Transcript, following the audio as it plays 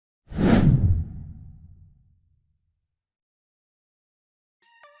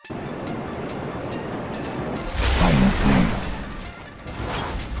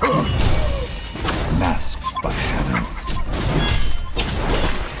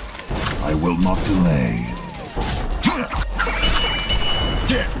I will not delay.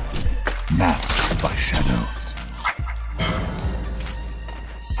 Masked by shadows.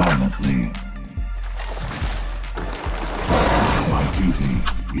 Silently. My duty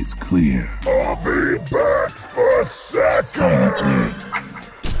is clear. I'll be back for a second. Silently.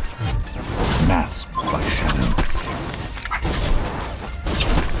 Masked by shadows.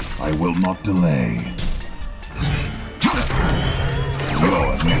 I will not delay.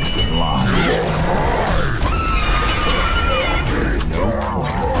 You're next in line. There's no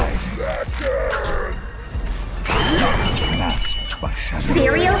point. Masked by shadows.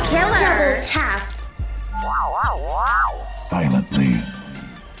 Serial killer. Double tap. Silently.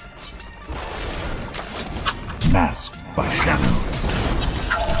 Masked by shadows.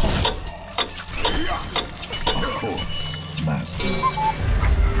 Of course, master.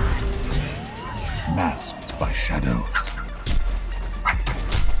 Masked by shadows.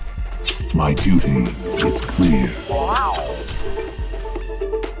 My duty is clear.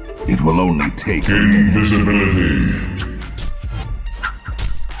 It will only take Invisibility.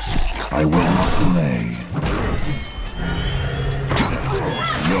 I will not delay.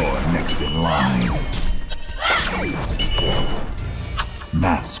 You're next in line.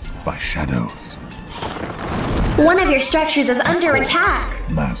 Masked by shadows. One of your structures is under attack.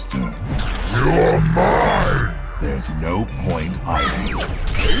 Master, You're mine. there's no point hiding.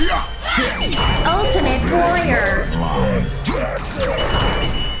 Ultimate warrior. Line.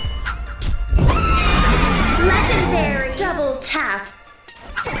 Legendary. Double tap.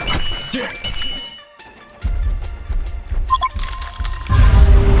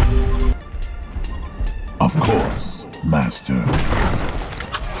 Of course, master.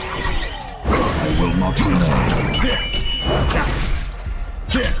 I will not delay.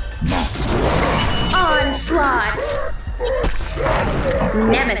 Master, Onslaught.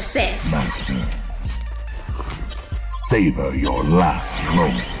 Nemesis. master. Savor your last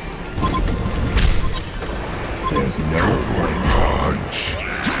moments. There's no punch.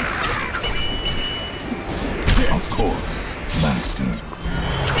 Of course, master.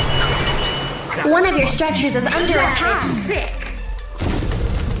 One of your structures is under attack. Sick.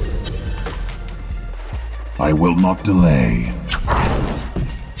 I will not delay.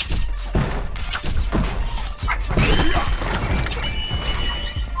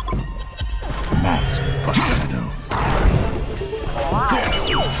 Masked by shadows.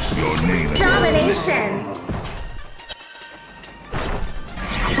 Your name is Domination.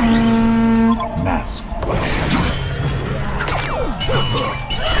 masked by shadows.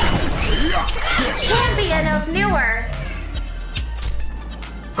 Champion of Newer.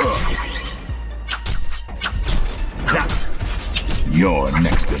 You're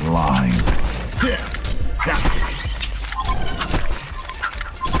next in line.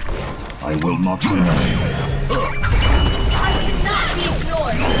 I will not delay. I cannot be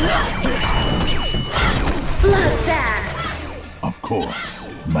ignored. Bloodbath. Of course,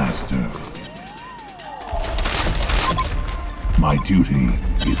 master. My duty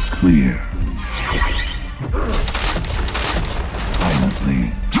is clear.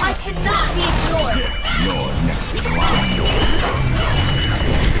 Silently, I cannot be ignored. you're next in line.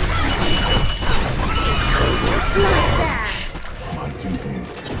 Bloodbath. My duty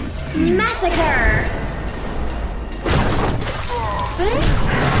is clear. Massacre.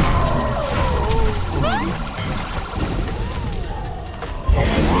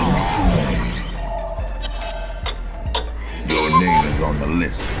 Your name is on the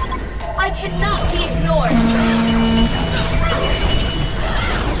list. I cannot be ignored.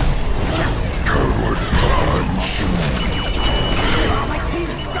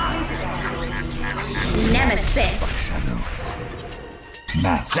 Nemesis. Shadows.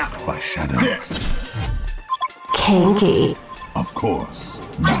 Masked by shadows. Kinky. Of course,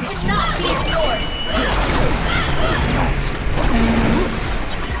 I cannot be ignored. masked by shadows.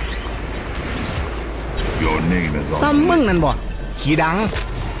 Your name is on ซ้ำมึงนั่นบ่ขี่ดัง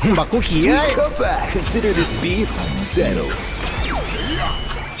บักกูขี่เอ้ย Come back. Consider this beef settled.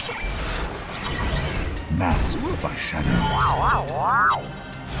 masked by shadows.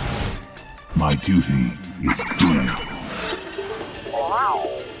 My duty is clear.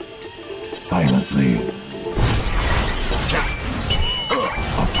 Silently.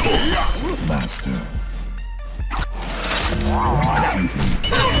 Of course, master. My duty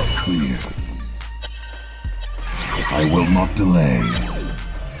is clear. I will not delay.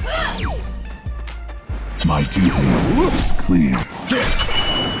 My duty is clear.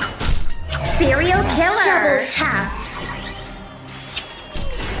 Serial killer. Double tap.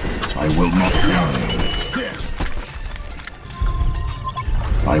 I will not delay.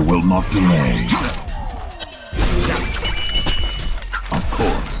 I will not delay. Of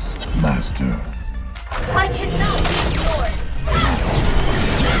course, Master. I cannot be ignored.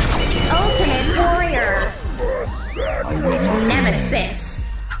 Ultimate warrior. I will not delay. Nemesis.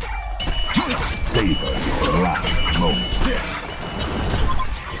 Savor your last moment.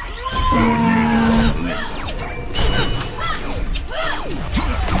 Your name is on the list.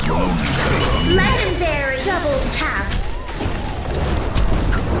 You'll only take a minute. Legendary double tap.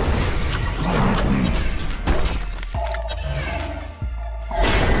 Silently.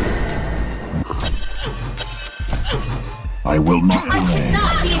 I will not I delay.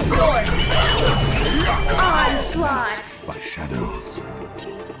 cannot be ignored. Onslaught. By shadows.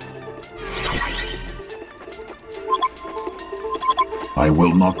 I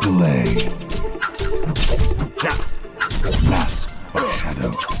will not delay. Mask by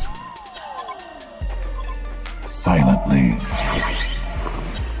shadows. Silently.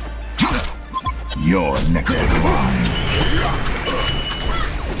 You're next in line.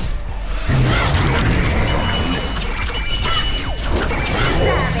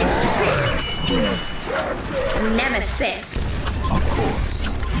 Savage Sith. Nemesis. Of course,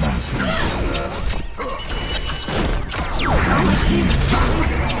 Master.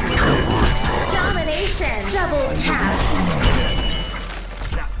 Domination. Double tap.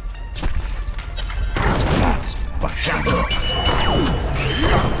 Mask by shadows.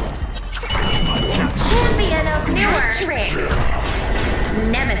 Champion of Newark.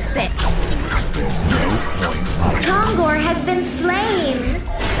 Nemesis. There's no point hiding. Kongor has been slain.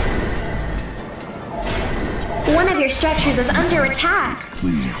 One of your structures is under attack.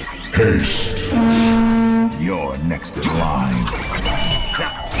 Clear. Haste. You're next in line.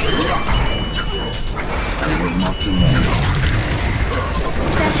 I will not delay.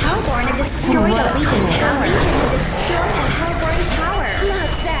 The Hellborn have destroyed a Legion tower. Destroyed a Hellborn tower.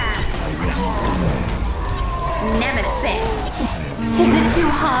 Look that. I will not delay. Nemesis. Is it too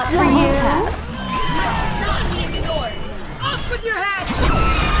hot for you? Not be ignored. Off with your head.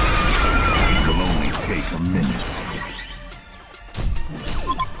 It will only take a minute.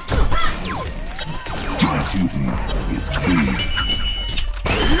 My duty is clear.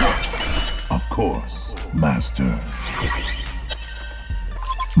 Of course, Master.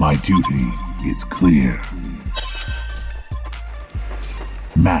 My duty is clear.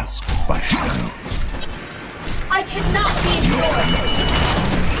 Masked by shadows. I cannot be ignored.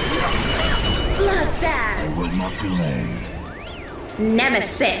 Bloodbath. I will not delay.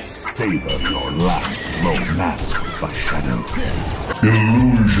 Nemesis. Savor your last blow. Masked by shadows.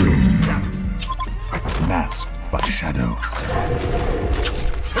 Illusion. Masked by shadows.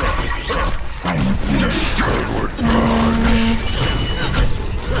 Silently.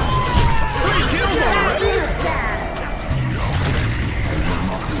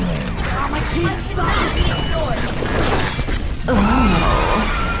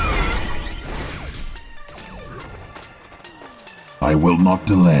 I will not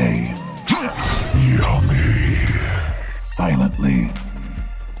delay. Yummy. Silently.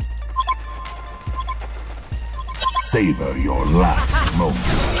 Savor your last moment.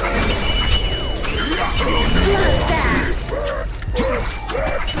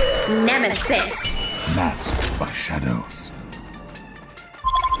 Nemesis. Masked by shadows.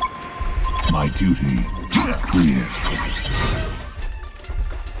 My duty is clear.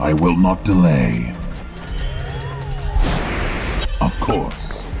 I will not delay. Of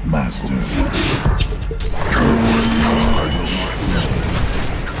course, Master.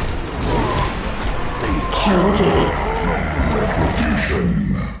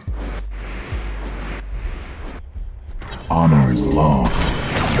 Retribution. Honor is lost.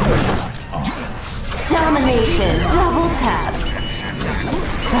 Domination. Double tap.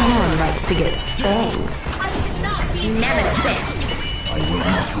 Someone likes to get spanked. Nemesis. I will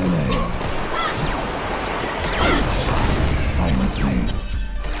not delay. Silently.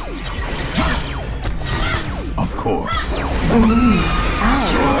 Of course.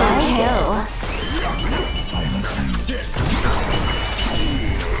 Kill. Silently.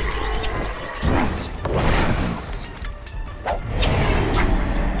 Masked by shadows.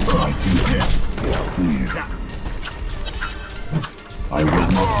 My duty is clear. I will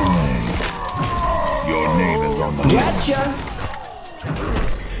not delay. Your name is on the list. Gotcha!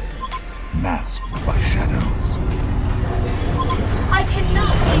 Masked by shadows. I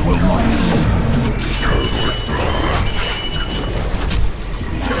cannot I will not delay.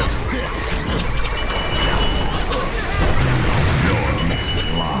 You're next in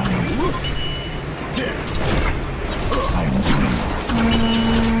line. Silently.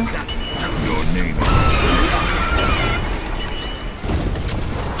 Your name is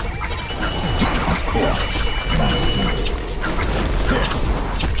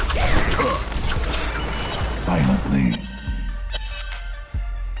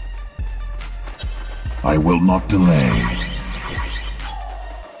will not delay.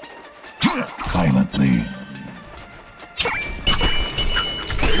 Silently.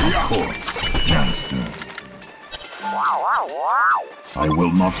 Of course, Master. I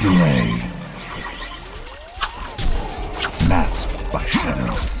will not delay. Masked by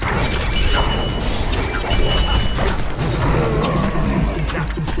shadows.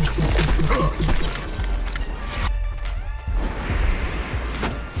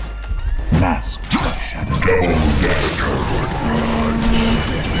 Masked by shadows.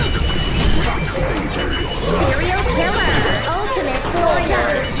 Serial killer. Ultimate warrior.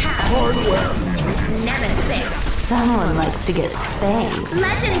 Nemesis. Someone likes to get spanked.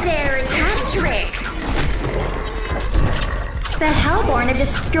 Legendary hat-trick. The Hellborn have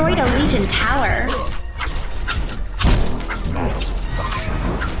destroyed a Legion tower. Masked by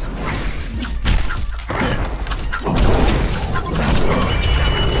shadows.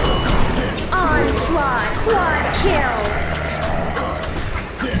 Onslaught. Quad kill.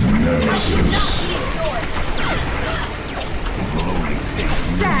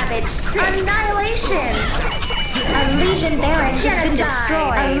 Savage annihilation. A Legion barracks has been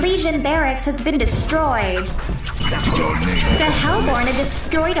destroyed. A Legion barracks has been destroyed. The Hellborn have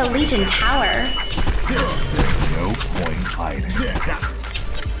destroyed a Legion tower. No point hiding.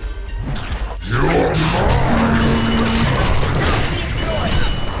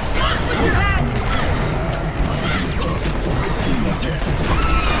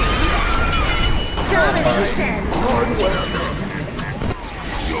 Domination.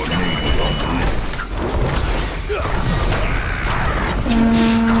 Your name is on the list.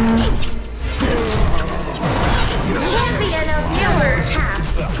 Champion of Miller Tap.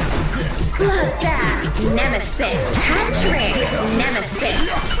 Bloodbath. Nemesis. Hat-trick. Nemesis.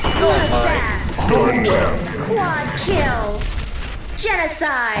 Bloodbath. Quad kill.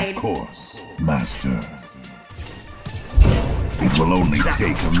 Genocide. Of course, Master. It will only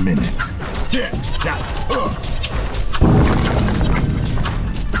take a minute.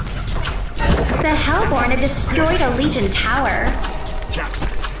 The Hellborn have destroyed a Legion tower.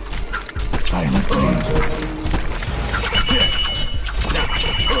 Silently.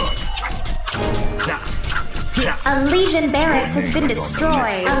 A Legion barracks has been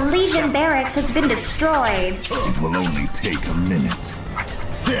destroyed. A Legion barracks has been destroyed. It will only take a minute.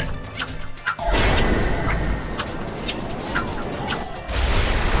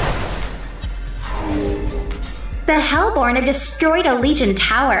 The Hellborn have destroyed a Legion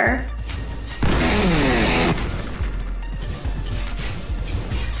tower.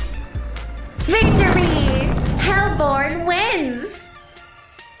 Victory! Hellborn wins!